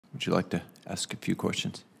would you like to ask a few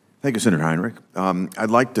questions? Thank you, Senator Heinrich.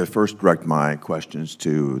 I'd like to first direct my questions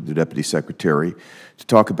to the Deputy Secretary to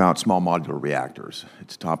talk about small modular reactors.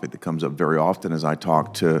 It's a topic that comes up very often as I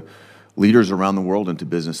talk to leaders around the world and to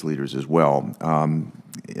business leaders as well.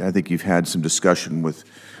 I think you've had some discussion with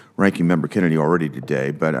Ranking Member Kennedy already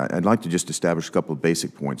today, but I'd like to just establish a couple of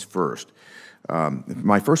basic points first.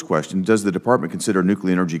 My first question, does the Department consider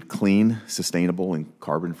nuclear energy clean, sustainable, and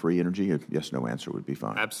carbon-free energy? A yes/no answer would be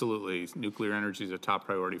fine. Absolutely. Nuclear energy is a top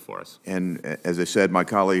priority for us. And as I said, my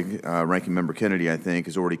colleague, Ranking Member Kennedy, I think,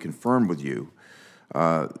 has already confirmed with you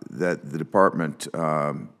that the Department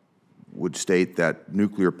would state that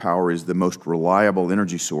nuclear power is the most reliable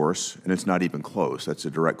energy source, and it's not even close. That's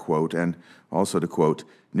a direct quote. And also to quote,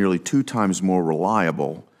 nearly 2 times more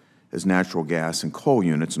reliable as natural gas and coal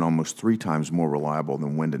units, and almost 3 times more reliable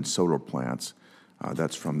than wind and solar plants.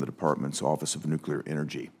 That's from the Department's Office of Nuclear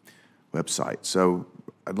Energy website. So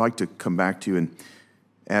I'd like to come back to you and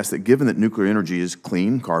ask that, given that nuclear energy is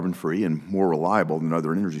clean, carbon-free, and more reliable than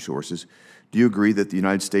other energy sources, do you agree that the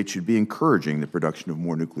United States should be encouraging the production of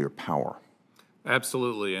more nuclear power?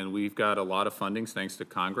 Absolutely, and we've got a lot of fundings, thanks to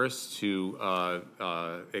Congress, to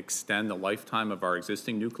extend the lifetime of our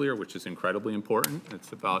existing nuclear, which is incredibly important.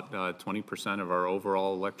 It's about 20% of our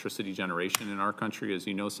overall electricity generation in our country, as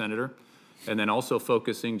you know, Senator. And then also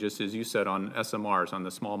focusing, just as you said, on SMRs, on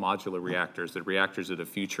the small modular reactors, the reactors of the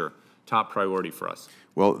future, top priority for us.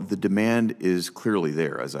 Well, the demand is clearly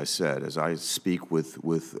there, as I said. As I speak with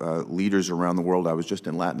leaders around the world, I was just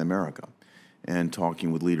in Latin America and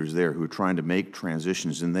talking with leaders there who are trying to make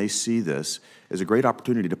transitions, and they see this as a great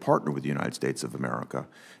opportunity to partner with the United States of America.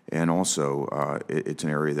 And also, it's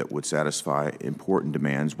an area that would satisfy important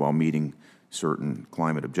demands while meeting certain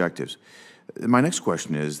climate objectives. My next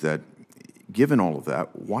question is that, given all of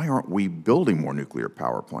that, why aren't we building more nuclear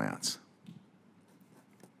power plants?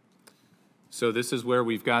 So this is where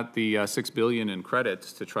we've got the $6 billion in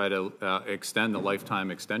credits to try to extend the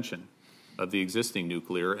lifetime extension of the existing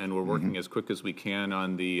nuclear, and we're working as quick as we can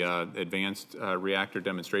on the advanced reactor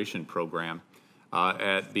demonstration program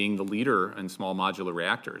at being the leader in small modular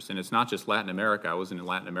reactors. And it's not just Latin America. I was in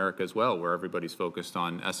Latin America as well, where everybody's focused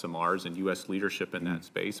on SMRs and U.S. leadership in that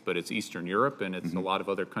space, but it's Eastern Europe and it's a lot of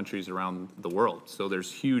other countries around the world. So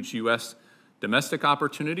there's huge U.S. domestic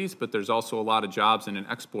opportunities, but there's also a lot of jobs in an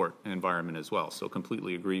export environment as well. So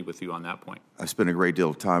completely agree with you on that point. I spent a great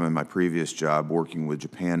deal of time in my previous job working with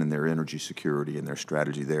Japan and their energy security and their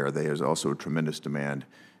strategy there. There's also a tremendous demand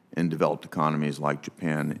in developed economies like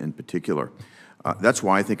Japan in particular. That's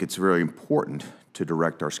why I think it's very important to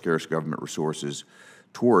direct our scarce government resources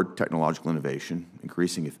toward technological innovation,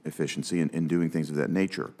 increasing efficiency, and doing things of that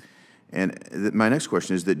nature. And my next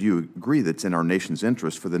question is that do you agree that it's in our nation's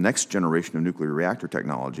interest for the next generation of nuclear reactor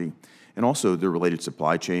technology and also the related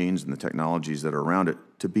supply chains and the technologies that are around it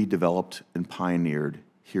to be developed and pioneered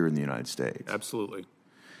here in the United States? Absolutely.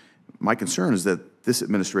 My concern is that this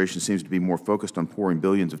administration seems to be more focused on pouring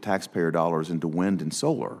billions of taxpayer dollars into wind and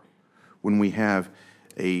solar when we have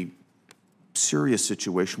a serious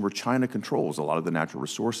situation where China controls a lot of the natural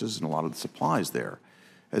resources and a lot of the supplies there,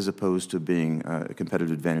 as opposed to being a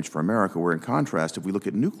competitive advantage for America, where in contrast, if we look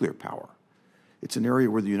at nuclear power, it's an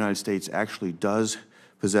area where the United States actually does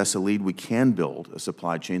possess a lead. We can build a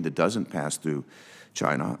supply chain that doesn't pass through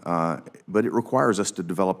China, but it requires us to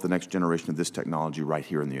develop the next generation of this technology right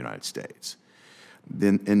here in the United States.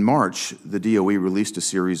 Then in March, the DOE released a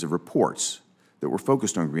series of reports that were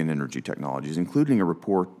focused on green energy technologies, including a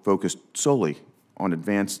report focused solely on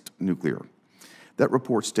advanced nuclear. That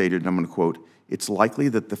report stated, and I'm going to quote, "It's likely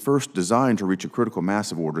that the first design to reach a critical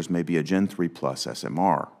mass of orders may be a Gen 3 plus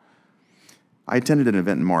SMR." I attended an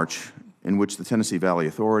event in March in which the Tennessee Valley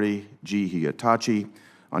Authority, GE Hitachi,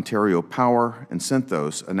 Ontario Power, and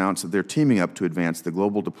Synthos announced that they're teaming up to advance the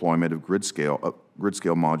global deployment of grid-scale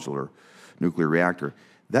modular nuclear reactor.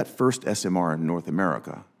 That first SMR in North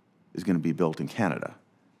America is going to be built in Canada,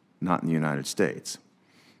 not in the United States.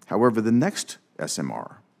 However, the next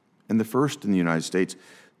SMR, and the first in the United States,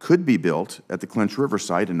 could be built at the Clinch River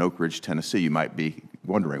site in Oak Ridge, Tennessee. You might be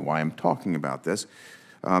wondering why I'm talking about this.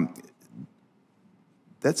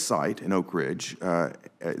 That site in Oak Ridge,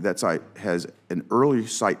 that site has an early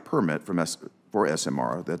site permit for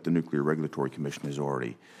SMR that the Nuclear Regulatory Commission has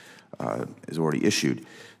already issued.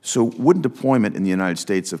 So wouldn't deployment in the United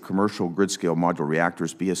States of commercial grid-scale modular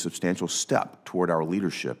reactors be a substantial step toward our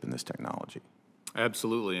leadership in this technology?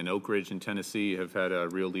 Absolutely, and Oak Ridge and Tennessee have had a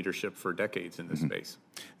real leadership for decades in this space.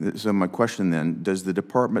 So my question then, does the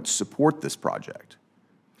department support this project?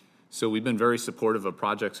 So we've been very supportive of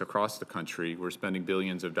projects across the country. We're spending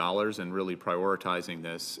billions of dollars and really prioritizing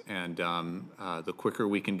this. And the quicker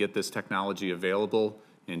we can get this technology available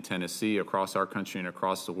in Tennessee, across our country, and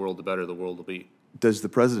across the world, the better the world will be. Does the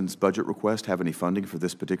President's budget request have any funding for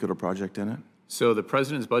this particular project in it? So the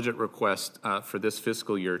President's budget request for this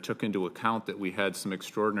fiscal year took into account that we had some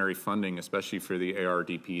extraordinary funding, especially for the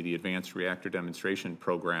ARDP, the Advanced Reactor Demonstration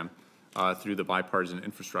Program, through the bipartisan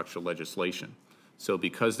infrastructure legislation. So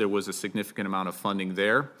because there was a significant amount of funding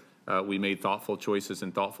there, we made thoughtful choices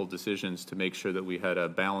and thoughtful decisions to make sure that we had a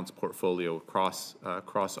balanced portfolio across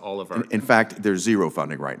all of our... In fact, there's zero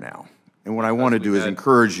funding right now. And what I want to do is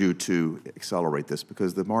encourage you to accelerate this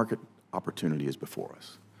because the market opportunity is before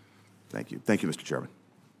us. Thank you. Thank you, Mr. Chairman.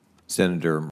 Senator